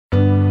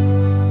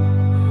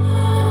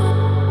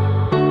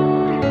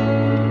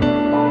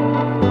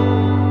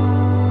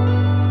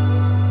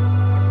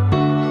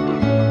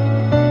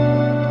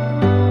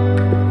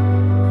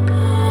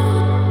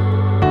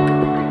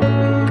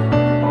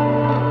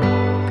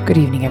Good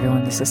evening,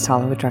 everyone. This is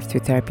Tala with Drive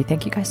Through Therapy.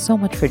 Thank you guys so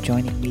much for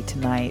joining me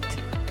tonight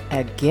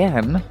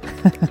again.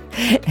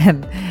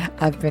 And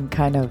I've been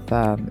kind of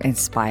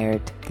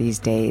inspired these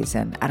days,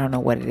 and I don't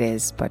know what it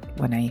is, but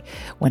when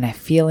I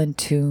feel in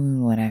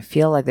tune, when I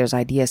feel like there's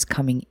ideas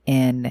coming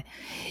in,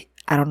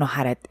 I don't know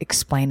how to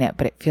explain it,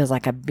 but it feels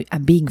like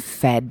I'm being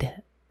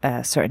fed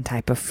a certain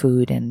type of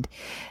food, and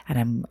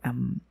I'm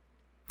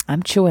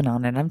chewing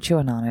on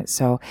it.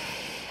 So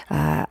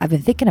I've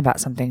been thinking about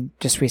something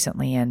just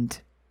recently,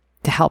 and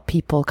to help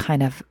people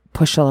kind of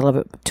push a little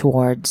bit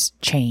towards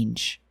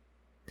change.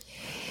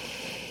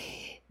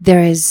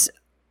 There is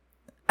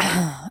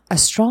a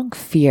strong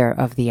fear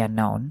of the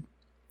unknown,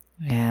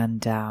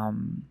 and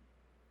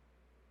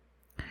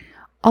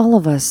all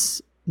of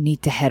us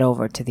need to head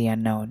over to the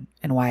unknown.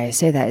 And why I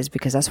say that is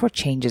because that's where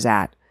change is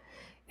at,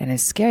 and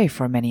it's scary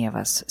for many of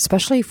us,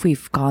 especially if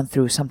we've gone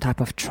through some type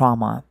of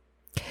trauma.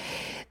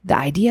 The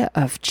idea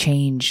of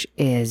change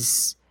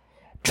is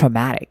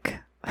traumatic.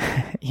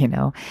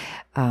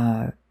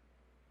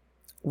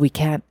 We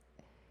can't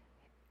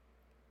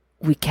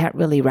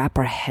really wrap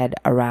our head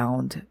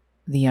around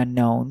the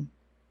unknown.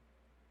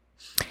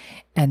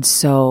 And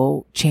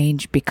so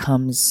change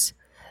becomes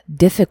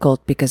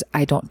difficult because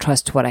I don't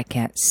trust what I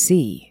can't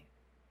see.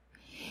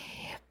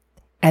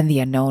 And the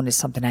unknown is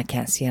something I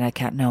can't see and I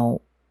can't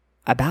know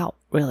about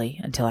really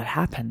until it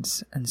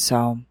happens. And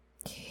so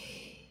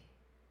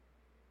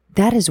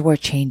that is where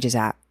change is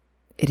at.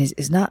 It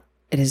is not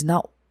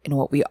in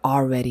what we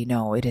already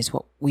know. It is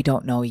what we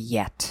don't know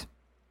yet.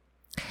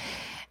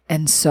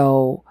 And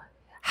so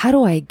how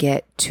do I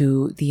get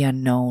to the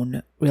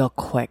unknown real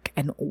quick?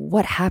 And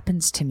what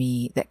happens to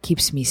me that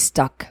keeps me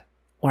stuck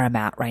where I'm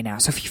at right now?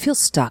 So if you feel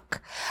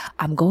stuck,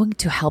 I'm going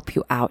to help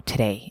you out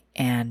today.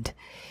 And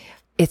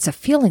it's a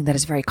feeling that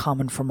is very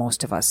common for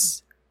most of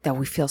us, that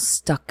we feel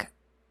stuck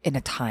in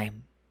a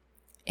time,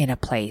 in a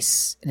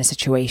place, in a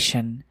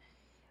situation,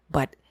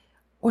 but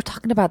we're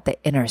talking about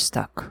the inner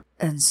stuck.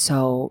 And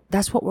so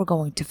that's what we're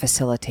going to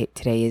facilitate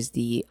today, is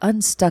the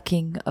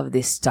unstucking of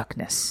this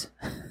stuckness.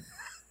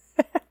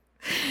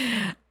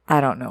 I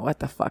don't know what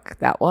the fuck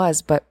that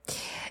was, but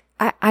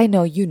I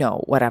know you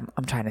know what I'm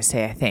trying to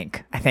say, I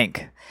think.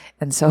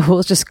 And so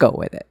we'll just go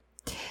with it.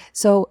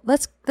 So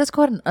let's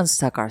go ahead and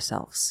unstuck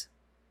ourselves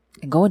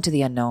and go into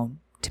the unknown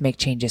to make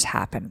changes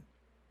happen.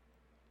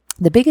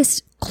 The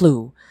biggest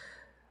clue,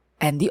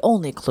 and the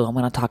only clue I'm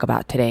going to talk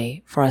about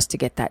today for us to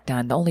get that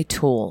done, the only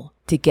tool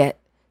to get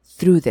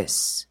through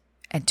this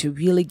and to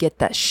really get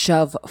that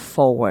shove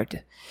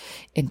forward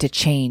into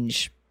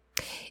change,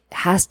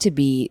 has to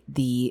be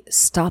the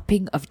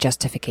stopping of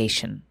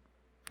justification.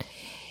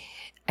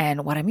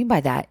 And what I mean by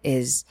that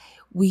is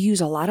we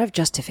use a lot of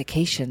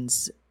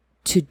justifications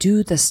to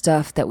do the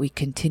stuff that we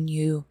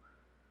continue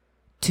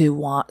to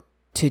want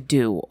to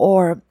do.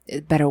 Or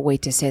a better way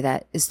to say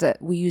that is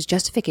that we use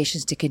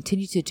justifications to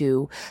continue to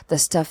do the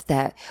stuff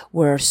that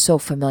we're so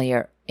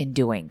familiar in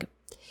doing.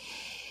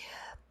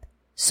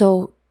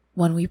 So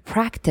when we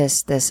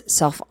practice this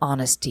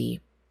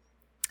self-honesty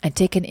and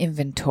take an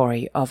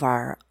inventory of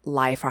our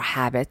life, our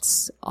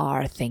habits,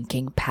 our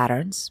thinking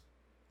patterns,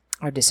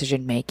 our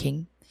decision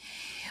making,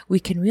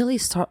 we can really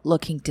start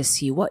looking to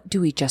see, what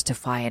do we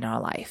justify in our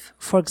life?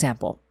 For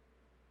example,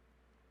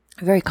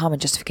 very common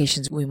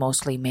justifications we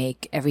mostly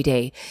make every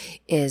day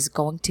is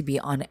going to be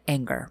on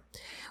anger.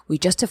 We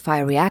justify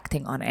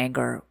reacting on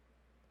anger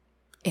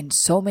in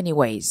so many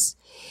ways.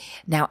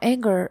 Now,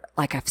 anger,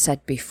 like I've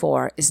said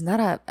before, is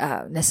not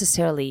a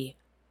necessarily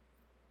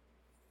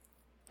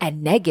a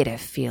negative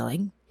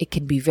feeling. It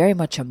can be very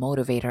much a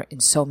motivator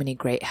in so many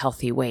great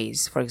healthy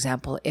ways. For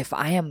example, if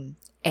I am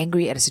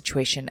angry at a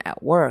situation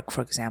at work,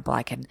 for example,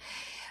 I can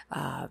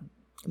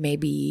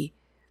maybe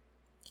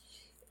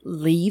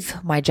leave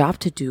my job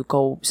to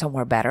go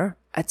somewhere better.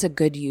 That's a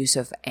good use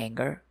of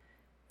anger.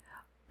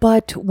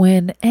 But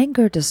when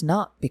anger does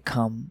not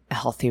become a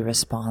healthy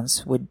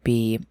response would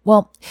be,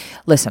 well,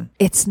 listen,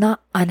 it's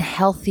not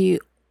unhealthy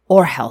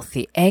or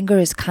healthy. Anger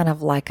is kind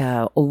of like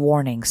a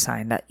warning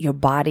sign that your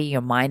body, your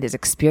mind is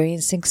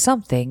experiencing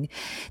something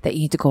that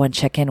you need to go and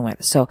check in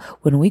with. So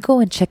when we go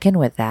and check in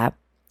with that,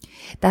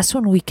 that's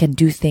when we can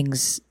do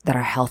things that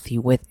are healthy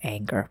with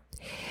anger.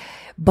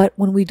 But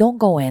when we don't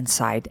go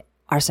inside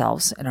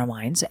ourselves and our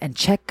minds and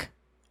check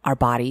our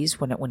bodies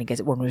when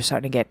we're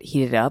starting to get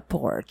heated up,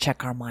 or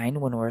check our mind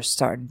when we're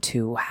starting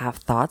to have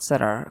thoughts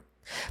that are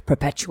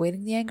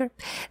perpetuating the anger,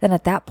 then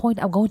at that point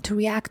I'm going to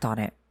react on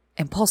it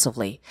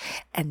impulsively.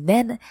 And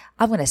then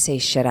I'm going to say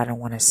shit I don't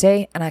want to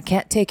say, and I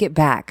can't take it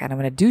back. And I'm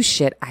going to do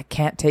shit I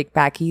can't take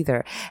back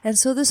either. And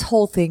so this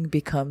whole thing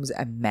becomes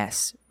a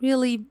mess,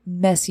 really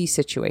messy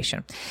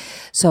situation.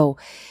 So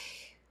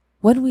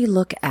when we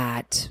look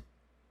at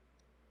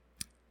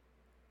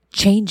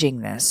changing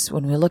this,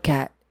 when we look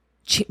at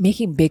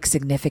making big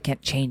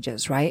significant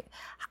changes, right?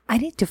 I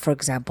need to, for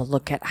example,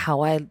 look at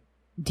how I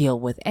deal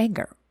with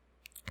anger.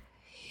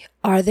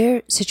 Are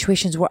there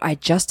situations where I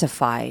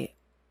justify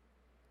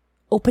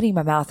opening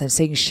my mouth and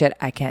saying shit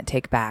I can't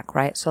take back,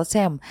 right? So let's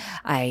say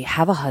I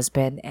have a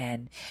husband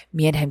and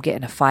me and him get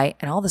in a fight,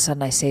 and all of a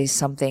sudden I say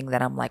something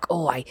that I'm like,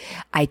 oh,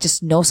 I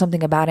just know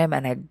something about him,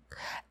 and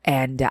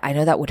I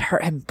know that would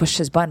hurt him, push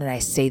his button, and I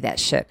say that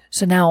shit.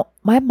 So now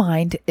my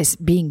mind is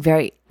being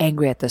very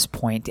angry at this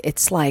point.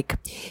 It's like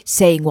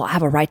saying, well, I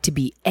have a right to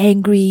be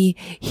angry.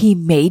 He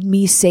made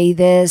me say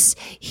this.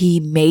 He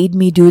made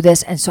me do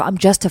this. And so I'm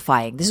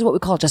justifying. This is what we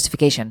call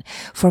justification,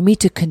 for me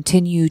to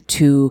continue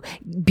to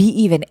be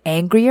even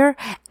angrier.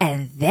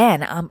 And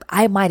then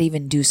I might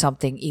even do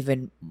something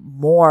even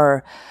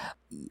more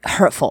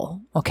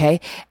hurtful. Okay.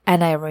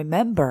 And I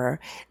remember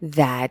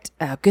that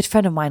a good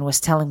friend of mine was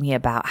telling me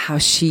about how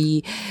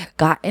she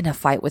got in a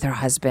fight with her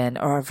husband,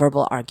 or a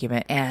verbal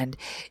argument. And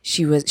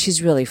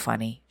she's really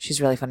funny.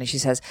 She's really funny. She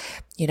says,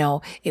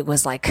 it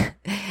was like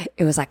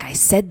I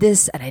said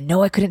this and I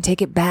know I couldn't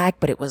take it back,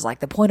 but it was like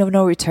the point of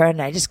no return.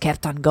 And I just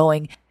kept on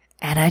going.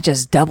 And I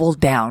just doubled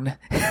down.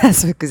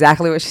 That's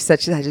exactly what she said.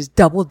 She said, I just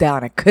doubled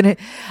down.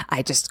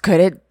 I just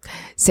couldn't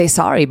say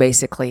sorry,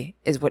 basically,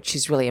 is what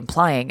she's really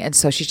implying. And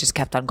so she just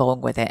kept on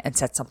going with it and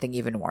said something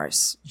even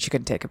worse. She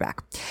couldn't take it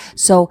back.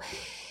 So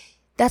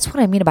that's what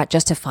I mean about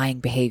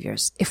justifying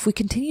behaviors. If we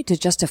continue to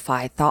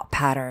justify thought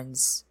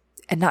patterns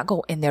and not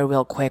go in there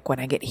real quick when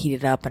I get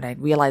heated up and I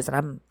realize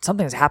that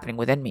something's happening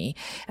within me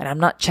and I'm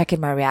not checking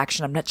my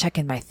reaction, I'm not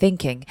checking my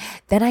thinking,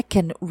 then I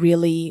can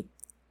really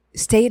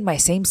stay in my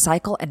same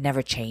cycle and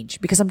never change,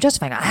 because I'm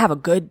justifying. I have a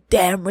good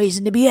damn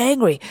reason to be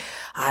angry.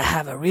 I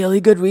have a really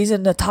good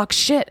reason to talk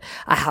shit.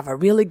 I have a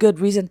really good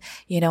reason,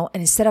 and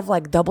instead of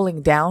like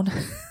doubling down,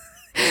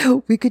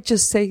 we could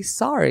just say,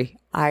 sorry,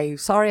 I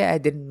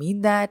didn't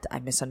mean that. I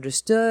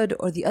misunderstood,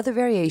 or the other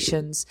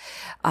variations,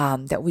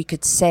 that we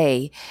could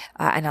say,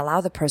 and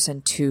allow the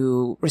person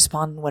to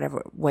respond in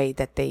whatever way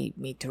that they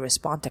need to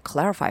respond, to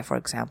clarify, for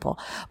example.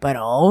 But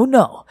oh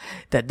no,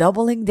 the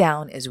doubling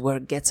down is where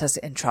it gets us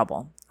in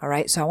trouble. All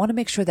right. So I want to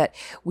make sure that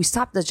we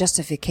stop the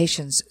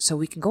justifications so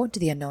we can go into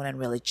the unknown and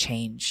really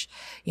change,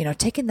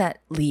 taking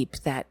that leap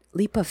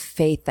of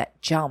faith, that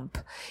jump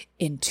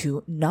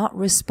into not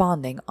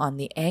responding on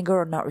the anger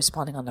or not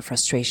responding on the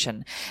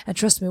frustration. And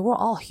trust me, we're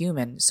all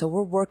human. So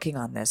we're working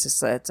on this.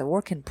 It's a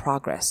work in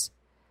progress,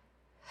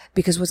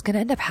 because what's going to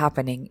end up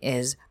happening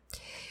is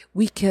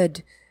we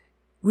could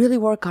really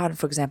work on,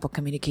 for example,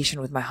 communication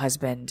with my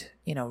husband,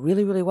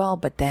 really, really well.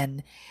 But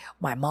then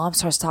my mom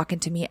starts talking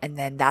to me, and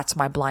then that's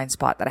my blind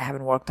spot that I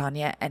haven't worked on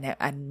yet.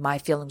 And my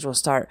feelings will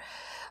start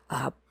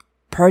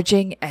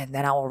purging, and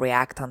then I will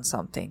react on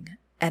something.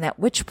 And at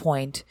which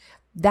point,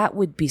 that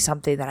would be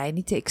something that I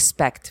need to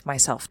expect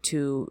myself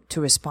to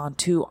respond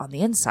to on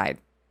the inside.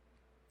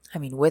 I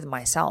mean, with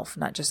myself,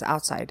 not just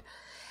outside.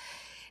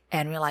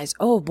 And realize,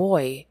 oh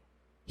boy,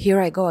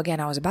 here I go again.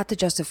 I was about to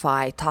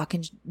justify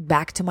talking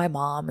back to my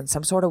mom in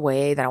some sort of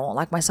way that I won't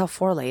like myself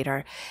for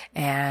later.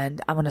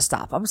 And I'm going to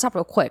stop. I'm going to stop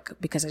real quick,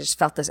 because I just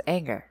felt this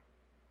anger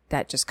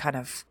that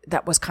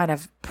was kind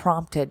of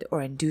prompted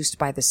or induced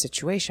by the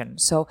situation.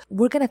 So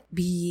we're going to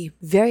be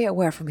very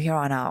aware from here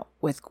on out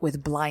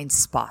with blind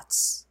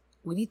spots.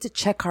 We need to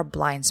check our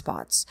blind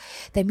spots.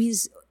 That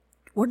means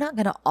we're not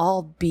going to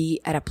all be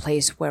at a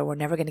place where we're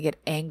never going to get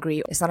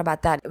angry. It's not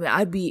about that. I mean,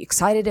 I'd be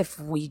excited if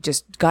we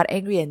just got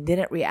angry and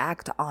didn't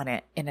react on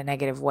it in a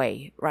negative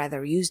way,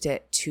 rather used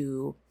it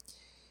to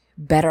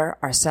better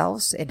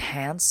ourselves,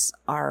 enhance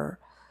our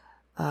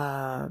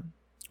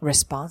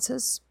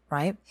responses,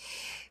 right?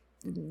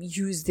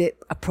 Used it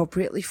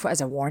appropriately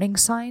as a warning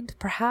sign,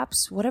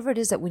 perhaps. Whatever it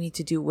is that we need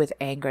to do with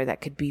anger that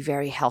could be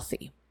very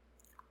healthy.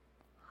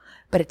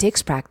 But it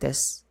takes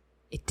practice.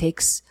 It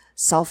takes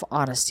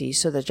self-honesty,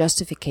 so the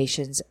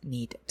justifications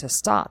need to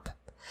stop.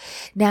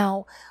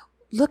 Now,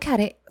 look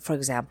at it, for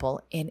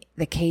example, in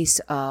the case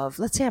of,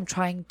 let's say I'm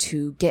trying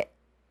to get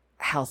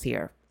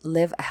healthier,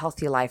 live a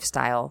healthy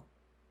lifestyle,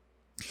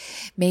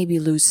 maybe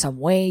lose some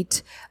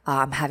weight.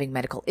 I'm having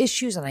medical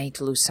issues and I need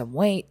to lose some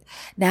weight.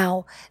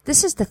 Now,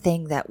 this is the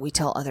thing that we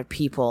tell other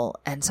people,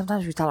 and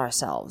sometimes we tell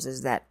ourselves,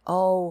 is that,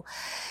 oh,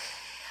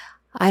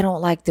 I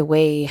don't like the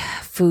way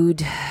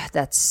food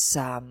that's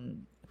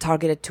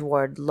targeted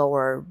toward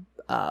lower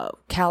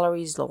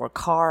calories, lower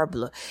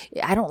carb.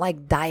 I don't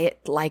like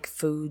diet-like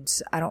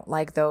foods. I don't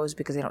like those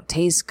because they don't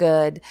taste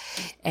good.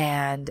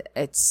 And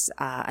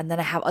and then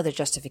I have other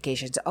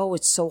justifications. Oh,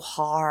 it's so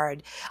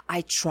hard.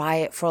 I try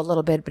it for a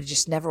little bit, but it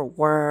just never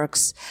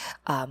works.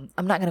 I'm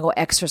not going to go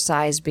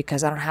exercise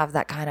because I don't have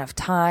that kind of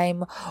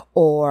time,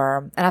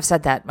 and I've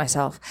said that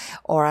myself,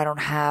 or I don't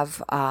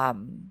have,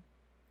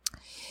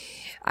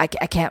 I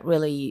can't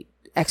really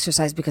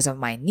exercise because of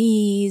my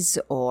knees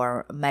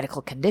or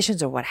medical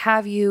conditions or what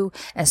have you.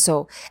 And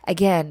so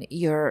again,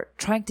 you're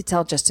trying to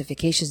tell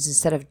justifications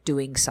instead of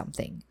doing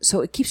something.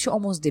 So it keeps you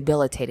almost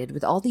debilitated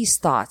with all these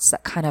thoughts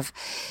that kind of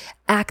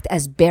act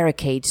as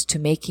barricades to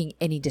making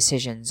any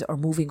decisions or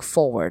moving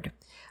forward.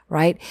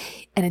 Right?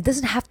 And it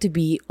doesn't have to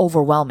be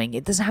overwhelming.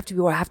 It doesn't have to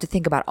be where I have to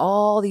think about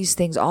all these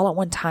things all at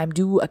one time,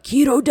 do a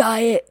keto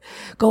diet,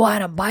 go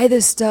out and buy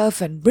this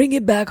stuff and bring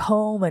it back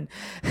home. And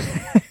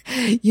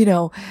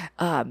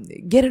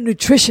get a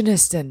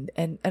nutritionist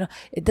and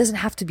it doesn't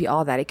have to be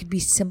all that. It could be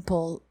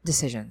simple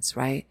decisions,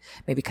 right?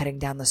 Maybe cutting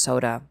down the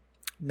soda,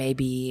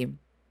 maybe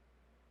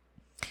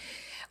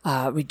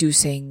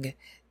reducing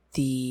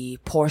the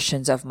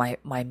portions of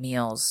my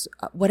meals,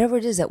 whatever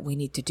it is that we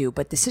need to do.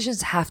 But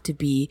decisions have to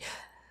be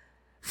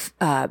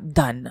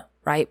done,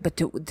 right? But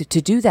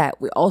to do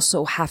that, we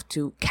also have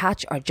to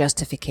catch our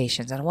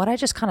justifications. And what I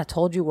just kind of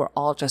told you were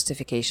all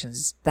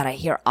justifications that I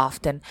hear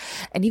often,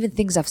 and even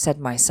things I've said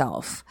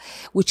myself,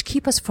 which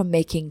keep us from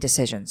making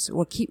decisions.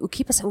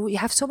 We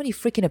have so many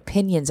freaking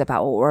opinions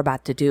about what we're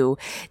about to do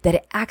that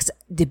it acts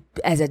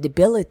as a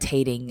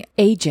debilitating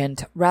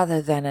agent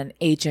rather than an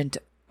agent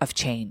of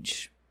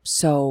change.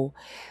 So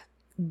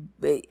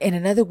in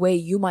another way,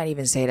 you might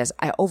even say it as,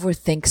 I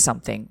overthink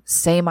something.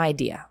 Same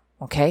idea.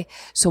 Okay.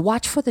 So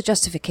watch for the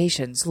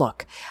justifications.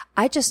 Look,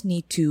 I just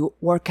need to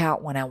work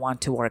out when I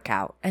want to work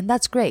out. And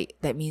that's great.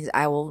 That means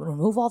I will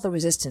remove all the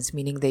resistance,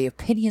 meaning the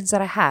opinions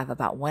that I have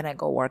about when I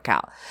go work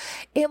out.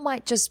 It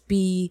might just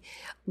be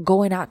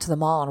going out to the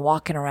mall and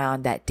walking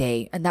around that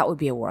day. And that would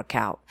be a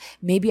workout.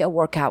 Maybe a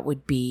workout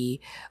would be,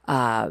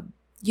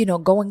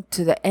 going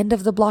to the end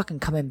of the block and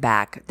coming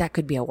back. That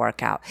could be a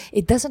workout.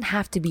 It doesn't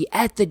have to be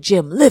at the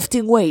gym,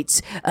 lifting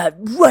weights,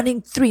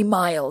 running 3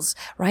 miles,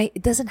 right?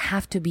 It doesn't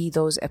have to be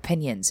those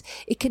opinions.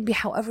 It can be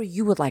however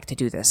you would like to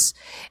do this.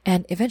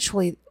 And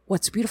eventually,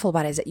 what's beautiful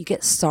about it is that you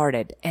get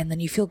started and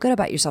then you feel good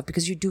about yourself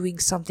because you're doing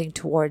something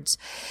towards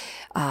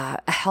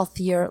a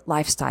healthier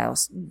lifestyle.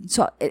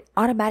 So it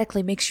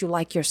automatically makes you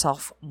like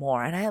yourself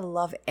more. And I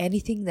love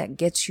anything that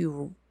gets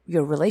your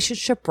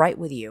relationship right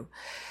with you.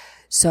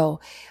 So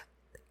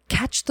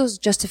catch those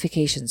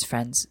justifications,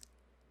 friends.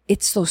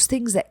 It's those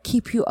things that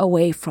keep you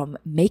away from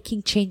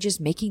making changes,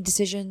 making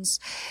decisions,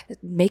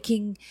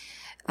 making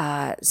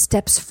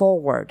steps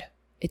forward.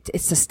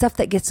 It's the stuff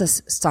that gets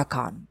us stuck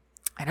on.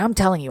 And I'm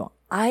telling you,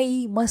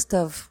 I must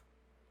have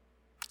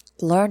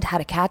learned how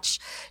to catch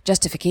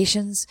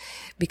justifications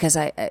because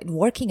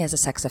working as a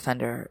sex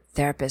offender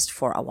therapist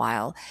for a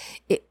while,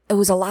 it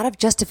was a lot of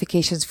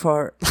justifications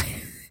for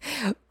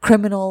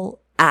criminal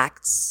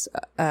acts,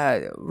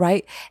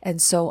 right?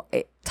 And so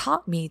it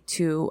taught me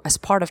to, as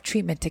part of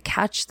treatment, to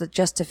catch the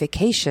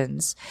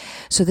justifications.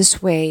 So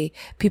this way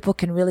people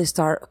can really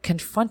start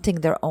confronting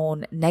their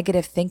own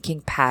negative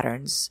thinking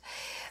patterns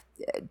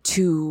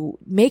to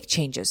make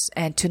changes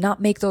and to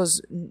not make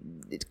those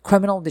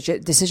criminal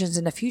decisions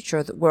in the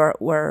future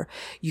where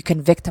you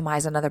can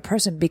victimize another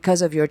person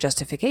because of your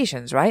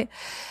justifications, right?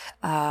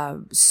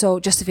 So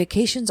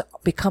justifications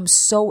become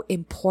so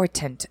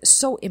important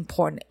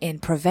in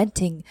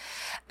preventing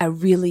a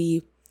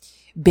really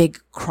big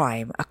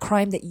crime, a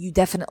crime that you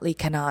definitely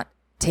cannot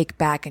take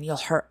back and you'll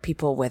hurt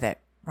people with it,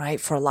 right?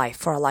 For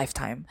a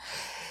lifetime.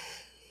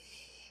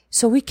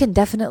 So we can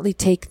definitely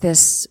take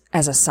this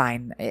as a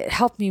sign. It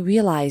helped me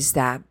realize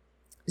that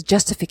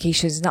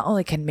justifications not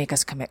only can make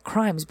us commit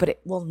crimes, but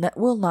it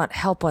will not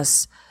help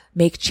us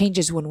make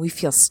changes when we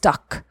feel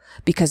stuck,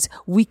 because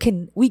we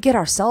get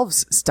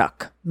ourselves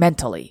stuck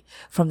mentally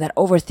from that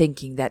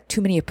overthinking, that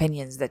too many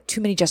opinions, that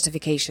too many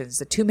justifications,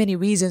 that too many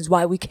reasons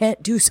why we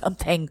can't do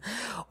something,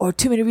 or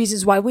too many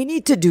reasons why we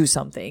need to do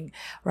something,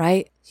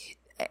 right?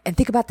 And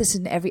think about this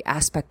in every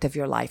aspect of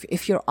your life.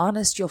 If you're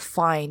honest, you'll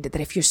find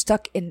that if you're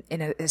stuck in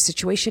a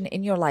situation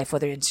in your life,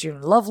 whether it's your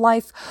love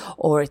life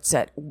or it's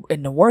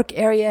in the work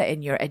area,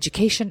 in your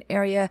education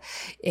area,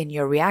 in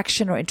your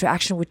reaction or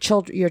interaction with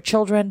your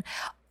children,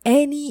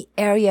 any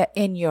area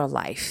in your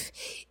life,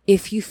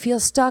 if you feel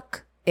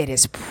stuck, it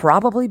is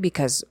probably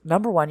because,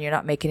 number one, you're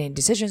not making any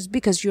decisions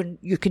because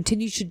you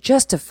continue to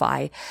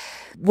justify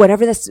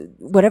whatever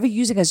you're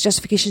using as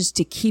justifications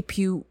to keep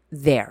you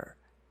there.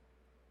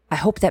 I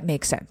hope that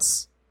makes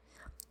sense.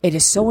 It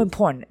is so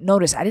important.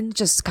 Notice I didn't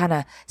just kind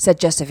of set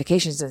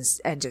justifications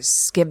and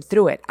just skim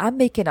through it. I'm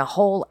making a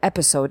whole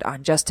episode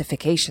on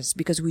justifications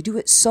because we do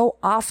it so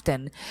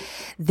often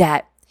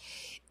that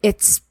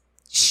it's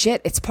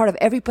part of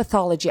every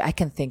pathology I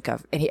can think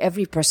of.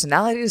 Every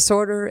personality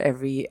disorder,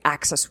 every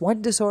Axis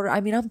 1 disorder.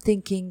 I mean, I'm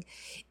thinking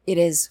it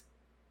is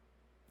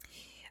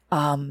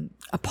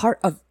a part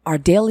of our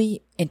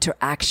daily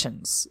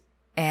interactions.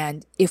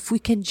 And if we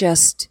can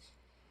just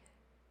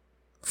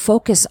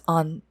focus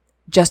on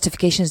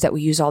justifications that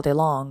we use all day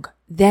long,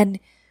 then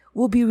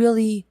we'll be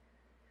really,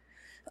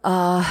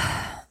 we'll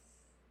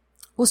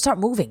start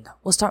moving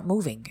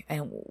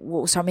and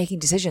we'll start making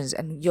decisions,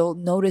 and you'll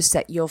notice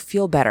that you'll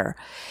feel better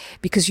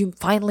because you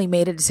finally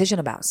made a decision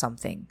about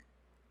something.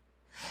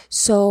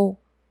 So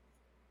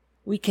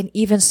we can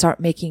even start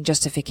making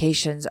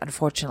justifications,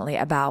 unfortunately,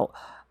 about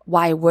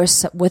why we're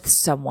with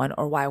someone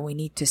or why we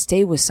need to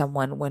stay with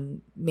someone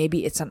when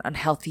maybe it's an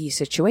unhealthy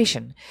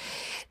situation.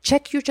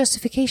 Check your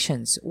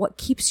justifications. What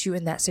keeps you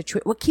in that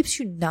situation? What keeps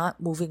you not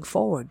moving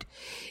forward?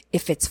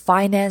 If it's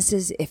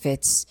finances, if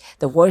it's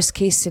the worst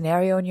case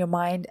scenario in your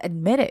mind,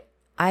 admit it.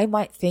 I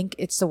might think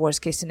it's the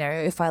worst case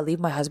scenario if I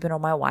leave my husband or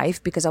my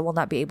wife because I will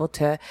not be able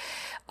to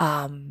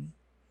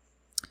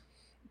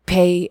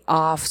pay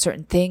off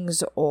certain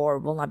things, or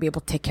will not be able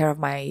to take care of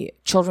my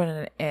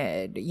children,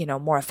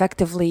 more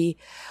effectively,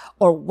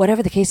 or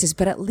whatever the case is.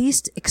 But at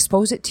least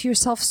expose it to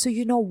yourself so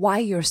you know why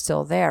you're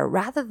still there,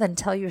 rather than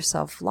tell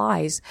yourself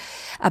lies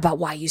about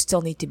why you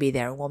still need to be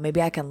there. Well,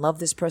 maybe I can love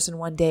this person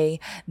one day.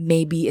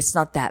 Maybe it's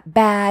not that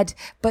bad,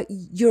 but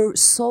your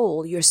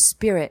soul, your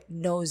spirit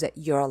knows that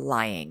you're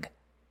lying.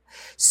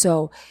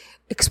 So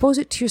expose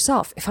it to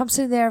yourself. If I'm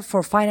sitting there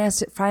for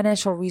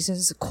financial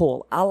reasons,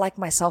 cool. I'll like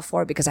myself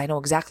for it because I know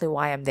exactly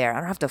why I'm there. I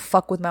don't have to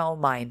fuck with my own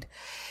mind.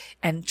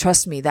 And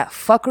trust me, that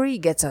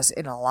fuckery gets us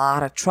in a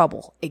lot of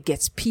trouble. It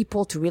gets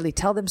people to really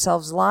tell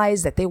themselves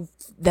lies that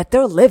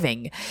they're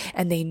living,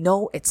 and they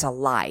know it's a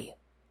lie.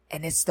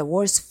 And it's the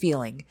worst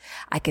feeling.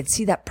 I can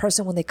see that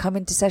person when they come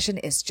into session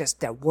is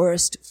just the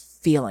worst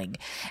feeling.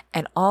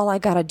 And all I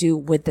gotta do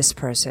with this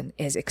person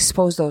is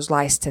expose those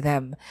lies to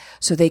them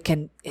so they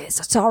can,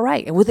 it's all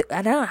right. And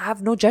I don't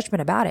have no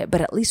judgment about it,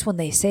 but at least when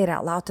they say it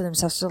out loud to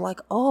themselves, they're like,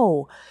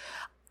 oh,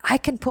 I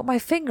can put my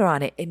finger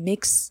on it.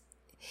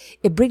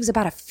 It brings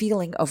about a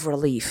feeling of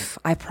relief.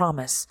 I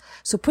promise.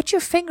 So put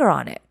your finger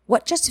on it.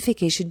 What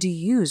justification do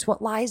you use?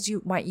 What lies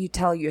might you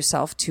tell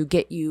yourself to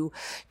get you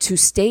to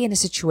stay in a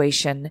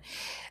situation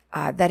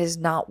that is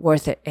not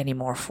worth it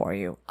anymore for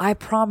you? I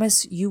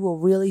promise you will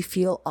really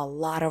feel a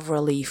lot of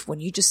relief when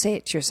you just say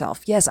it to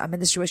yourself. Yes, I'm in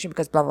this situation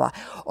because blah, blah,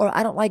 blah. Or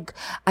I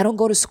don't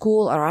go to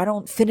school, or I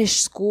don't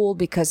finish school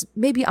because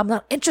maybe I'm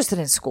not interested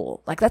in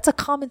school. Like, that's a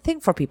common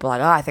thing for people.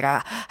 Like, I think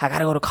I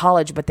gotta go to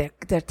college, but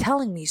they're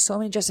telling me so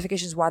many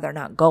justifications why they're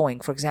not going.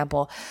 For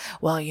example,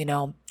 well,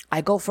 I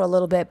go for a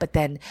little bit, but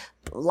then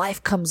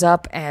life comes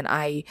up and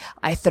I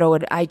throw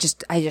it. I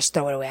just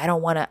throw it away. I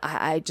don't want to,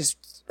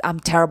 I'm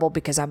terrible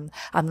because I'm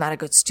not a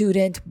good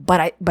student,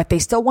 but they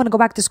still want to go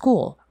back to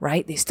school,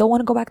 right? They still want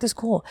to go back to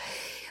school.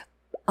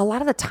 A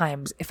lot of the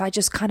times, if I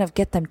just kind of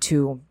get them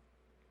to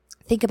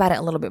think about it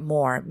a little bit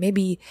more,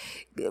 maybe,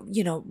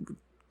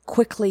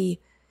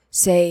 quickly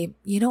say,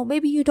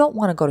 maybe you don't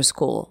want to go to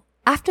school.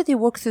 After they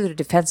work through their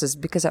defenses,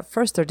 because at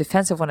first they're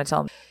defensive when I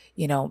tell them,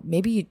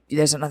 maybe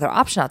there's another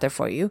option out there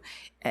for you.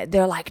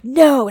 They're like,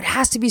 no, it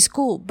has to be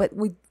school. But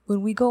when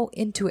we go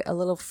into it a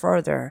little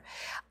further,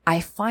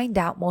 I find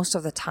out most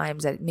of the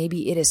times that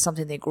maybe it is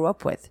something they grew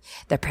up with.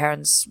 Their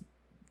parents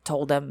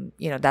told them,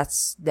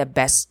 that's the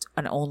best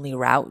and only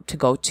route to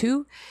go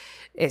to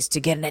is to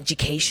get an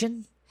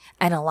education.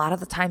 And a lot of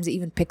the times they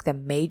even pick the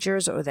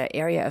majors or the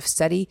area of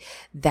study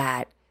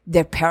that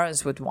their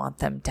parents would want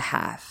them to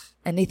have.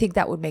 And they think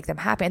that would make them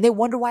happy. And they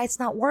wonder why it's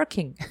not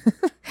working.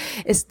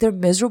 They're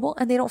miserable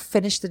and they don't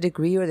finish the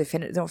degree, or they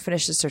don't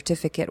finish the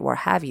certificate, or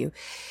have you.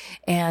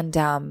 And,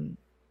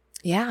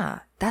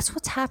 that's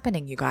what's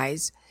happening, you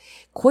guys.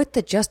 Quit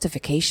the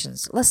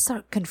justifications. Let's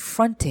start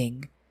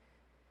confronting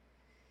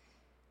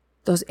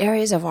those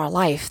areas of our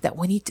life that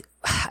we need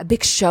a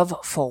big shove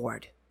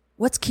forward.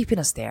 What's keeping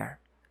us there?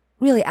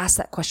 Really ask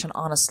that question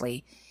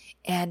honestly.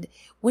 And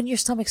when your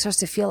stomach starts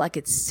to feel like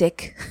it's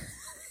sick,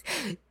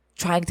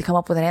 trying to come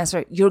up with an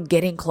answer, you're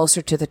getting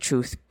closer to the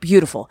truth.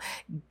 Beautiful.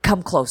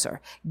 Come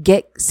closer.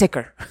 Get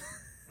sicker.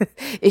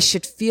 It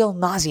should feel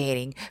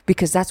nauseating,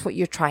 because that's what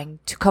you're trying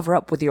to cover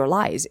up with your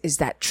lies, is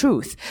that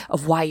truth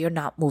of why you're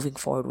not moving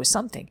forward with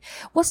something.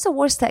 What's the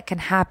worst that can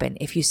happen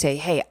if you say,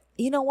 hey,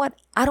 you know what?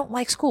 I don't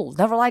like school.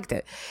 Never liked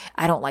it.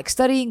 I don't like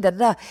studying.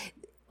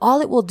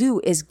 All it will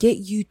do is get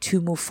you to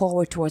move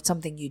forward towards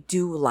something you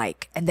do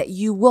like and that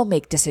you will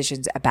make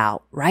decisions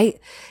about, right?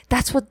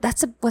 That's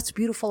what's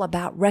beautiful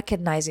about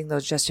recognizing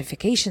those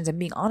justifications and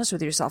being honest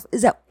with yourself,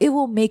 is that it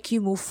will make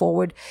you move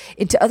forward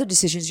into other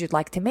decisions you'd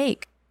like to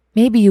make.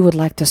 Maybe you would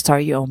like to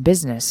start your own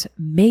business.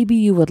 Maybe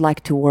you would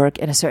like to work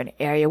in a certain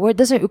area where it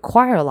doesn't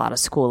require a lot of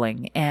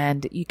schooling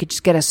and you could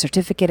just get a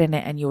certificate in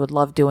it and you would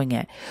love doing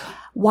it.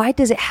 Why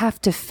does it have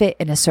to fit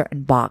in a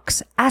certain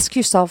box? Ask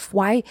yourself,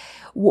 where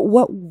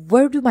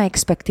do my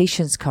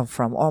expectations come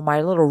from, or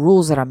my little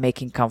rules that I'm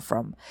making come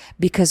from?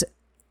 Because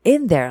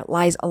in there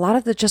lies a lot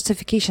of the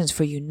justifications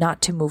for you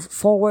not to move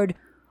forward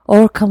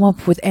or come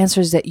up with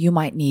answers that you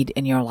might need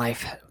in your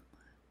life.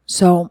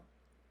 So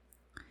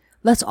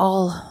let's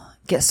all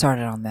get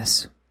started on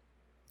this.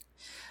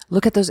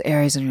 Look at those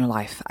areas in your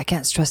life. I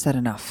can't stress that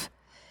enough.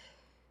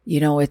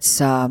 It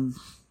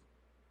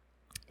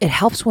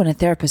helps when a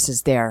therapist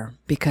is there,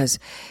 because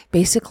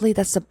basically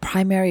that's the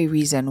primary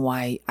reason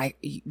why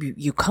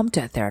you come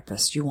to a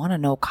therapist. You want to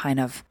know kind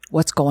of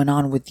what's going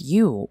on with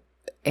you.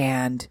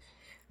 And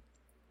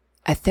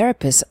a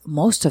therapist,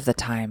 most of the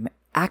time,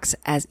 acts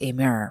as a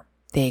mirror.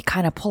 They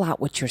kind of pull out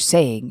what you're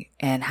saying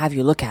and have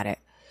you look at it.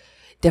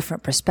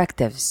 Different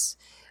perspectives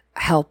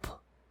help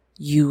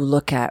you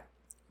look at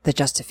the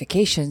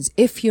justifications.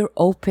 If you're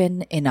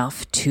open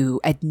enough to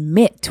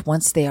admit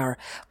once they are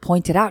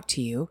pointed out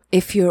to you,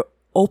 if you're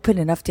open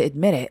enough to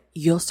admit it,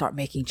 you'll start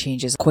making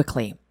changes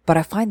quickly. But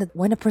I find that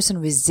when a person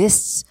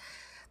resists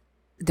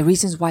the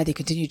reasons why they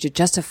continue to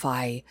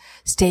justify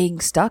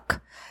staying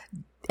stuck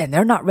and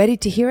they're not ready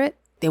to hear it,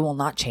 they will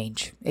not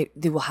change.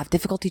 They will have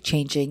difficulty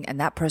changing, and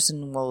that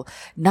person will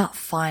not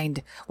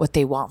find what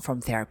they want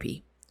from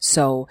therapy.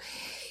 So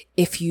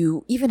if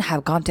you even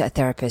have gone to a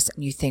therapist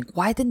and you think,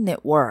 why didn't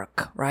it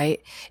work,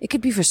 right? It could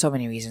be for so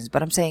many reasons,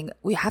 but I'm saying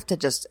we have to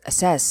just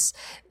assess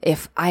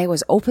if I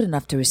was open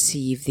enough to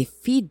receive the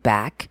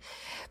feedback,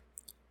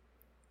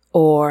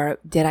 or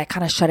did I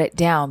kind of shut it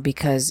down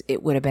because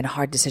it would have been a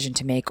hard decision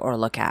to make or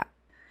look at?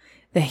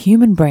 The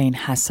human brain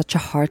has such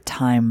a hard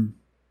time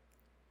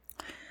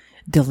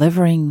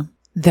delivering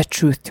the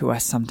truth to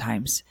us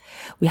sometimes.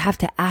 We have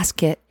to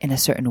ask it in a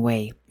certain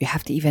way. You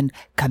have to even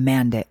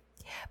command it.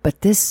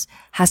 But this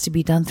has to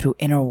be done through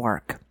inner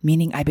work,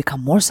 meaning I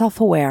become more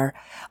self-aware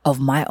of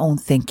my own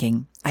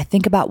thinking. I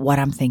think about what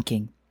I'm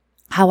thinking,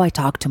 how I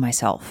talk to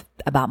myself,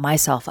 about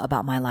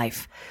my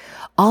life.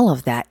 All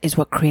of that is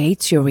what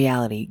creates your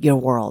reality, your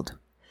world.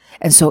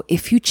 And so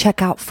if you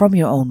check out from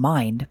your own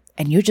mind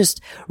and you're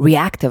just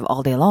reactive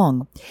all day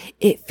long,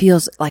 it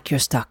feels like you're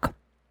stuck.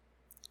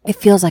 It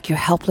feels like you're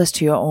helpless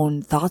to your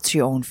own thoughts,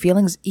 your own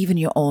feelings, even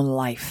your own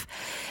life.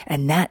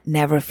 And that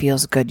never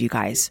feels good, you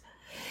guys.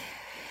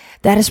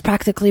 That is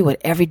practically what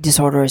every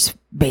disorder is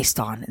based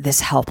on,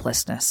 this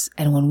helplessness.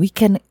 And when we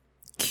can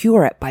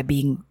cure it by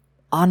being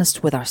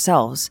honest with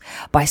ourselves,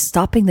 by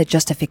stopping the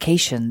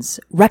justifications,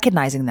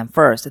 recognizing them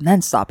first and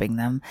then stopping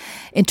them,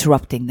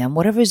 interrupting them,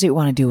 whatever it is you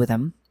want to do with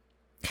them,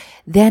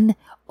 then,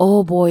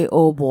 oh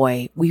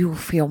boy, we will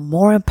feel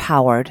more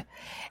empowered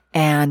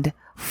and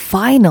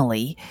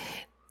finally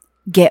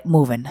get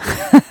moving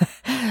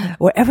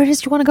wherever it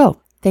is you want to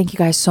go. Thank you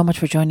guys so much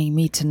for joining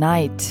me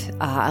tonight.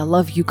 I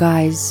love you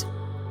guys.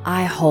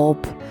 I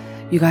hope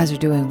you guys are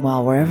doing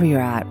well wherever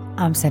you're at.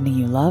 I'm sending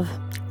you love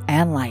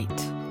and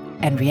light.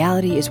 And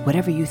reality is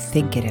whatever you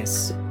think it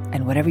is.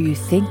 And whatever you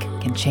think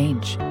can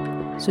change.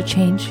 So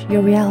change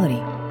your reality.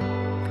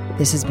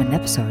 This has been an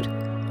episode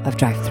of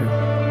Drive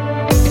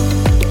Through.